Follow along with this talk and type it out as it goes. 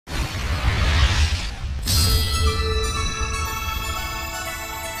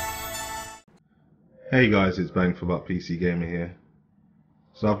Hey guys, it's Bang for Buck PC Gamer here.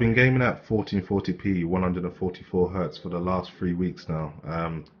 So I've been gaming at 1440p 144Hz for the last 3 weeks now,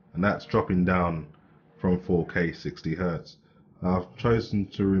 and that's dropping down from 4K 60Hz. I've chosen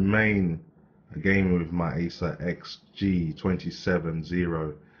to remain a gamer with my Acer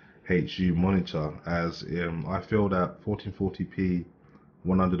XG270HU monitor as I feel that 1440p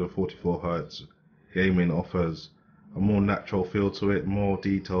 144Hz gaming offers a more natural feel to it, more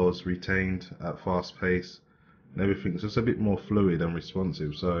details retained at fast pace, and everything's just a bit more fluid and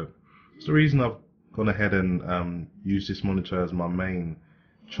responsive. So it's the reason I've gone ahead and used this monitor as my main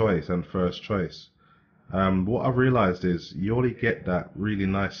choice and first choice. What I've realized is you only get that really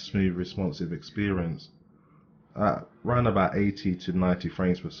nice, smooth, responsive experience at around about 80 to 90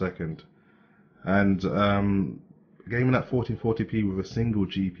 frames per second. And gaming at 1440p with a single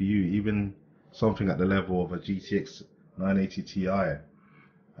GPU, even something at the level of a GTX 980 Ti,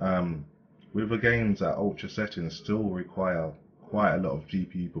 with the games at ultra settings still require quite a lot of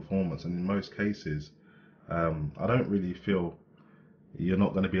GPU performance, and in most cases I don't really feel you're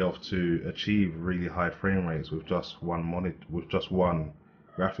not going to be able to achieve really high frame rates with just one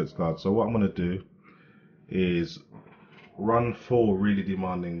graphics card. So what I'm going to do is run 4 really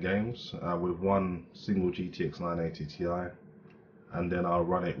demanding games with one single GTX 980 Ti, and then I'll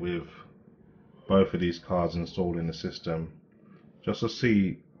run it with both of these cards installed in the system just to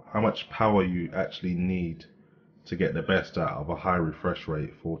see how much power you actually need to get the best out of a high refresh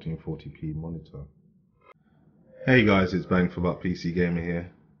rate 1440p monitor. Hey guys, it's Bang for Buck PC Gamer here.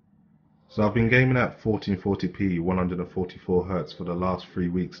 So I've been gaming at 1440p 144Hz for the last 3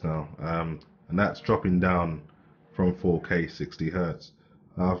 weeks now, and that's dropping down from 4K 60Hz.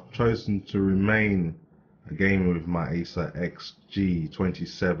 I've chosen to remain a gamer with my Acer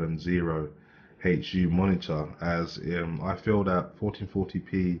XG270HU monitor as I feel that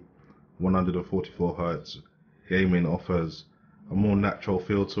 1440p 144Hz gaming offers a more natural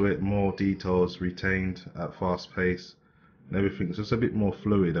feel to it, more details retained at fast pace, and everything's just a bit more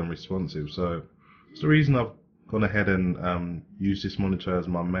fluid and responsive. So it's the reason I've gone ahead and used this monitor as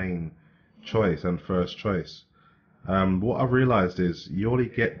my main choice and first choice. What I've realized is you only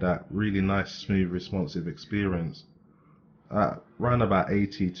get that really nice, smooth, responsive experience at around about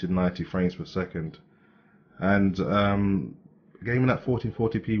 80 to 90 frames per second. And gaming at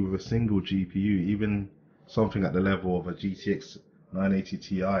 1440p with a single GPU, even something at the level of a GTX 980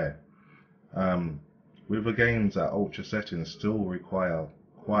 Ti, with the games at ultra settings still require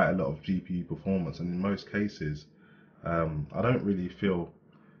quite a lot of GPU performance, and in most cases I don't really feel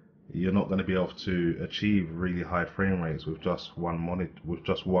you're not going to be able to achieve really high frame rates with just one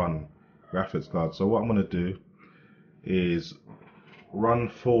graphics card. So what I'm going to do is run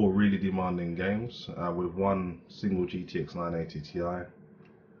 4 really demanding games with one single GTX 980 Ti,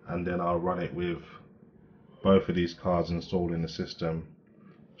 and then I'll run it with both of these cards installed in the system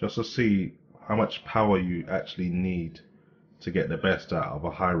just to see how much power you actually need to get the best out of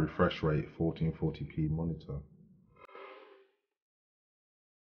a high refresh rate 1440p monitor.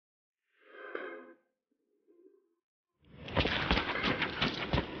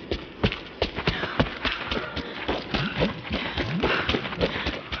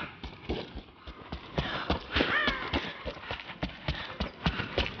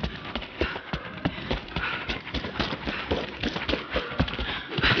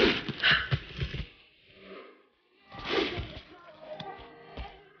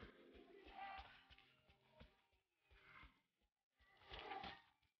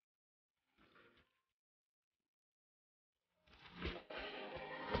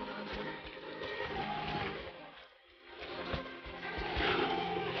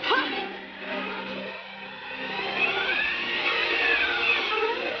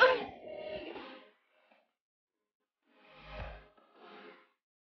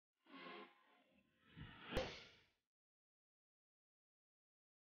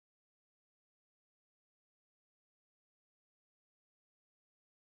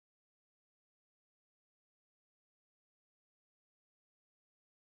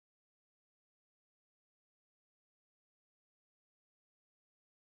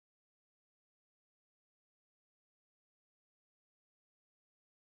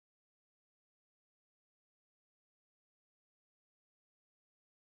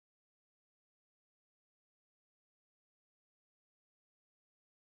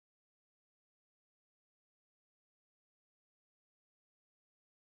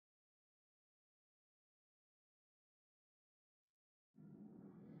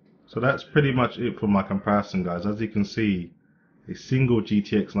 So that's pretty much it for my comparison, guys. As you can see, a single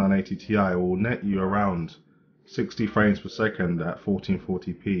GTX 980 Ti will net you around 60 frames per second at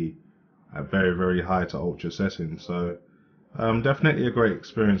 1440p at very high to ultra settings. So definitely a great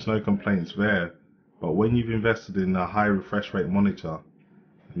experience, no complaints there. But when you've invested in a high refresh rate monitor,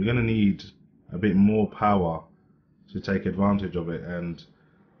 you're going to need a bit more power to take advantage of it. And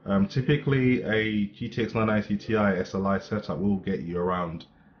typically a GTX 990 Ti SLI setup will get you around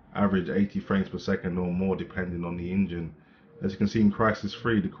average 80 frames per second or more, depending on the engine. As you can see in CRYSIS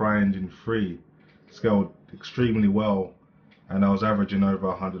 3, the CryEngine 3 scaled extremely well, and I was averaging over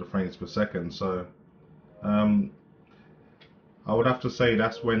 100 frames per second. So I would have to say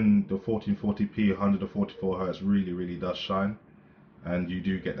that's when the 1440p 144 Hz really does shine, and you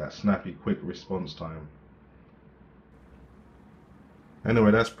do get that snappy quick response time.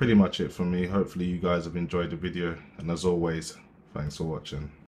 Anyway, that's pretty much it for me. Hopefully you guys have enjoyed the video, and as always, thanks for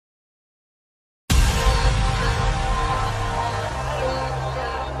watching.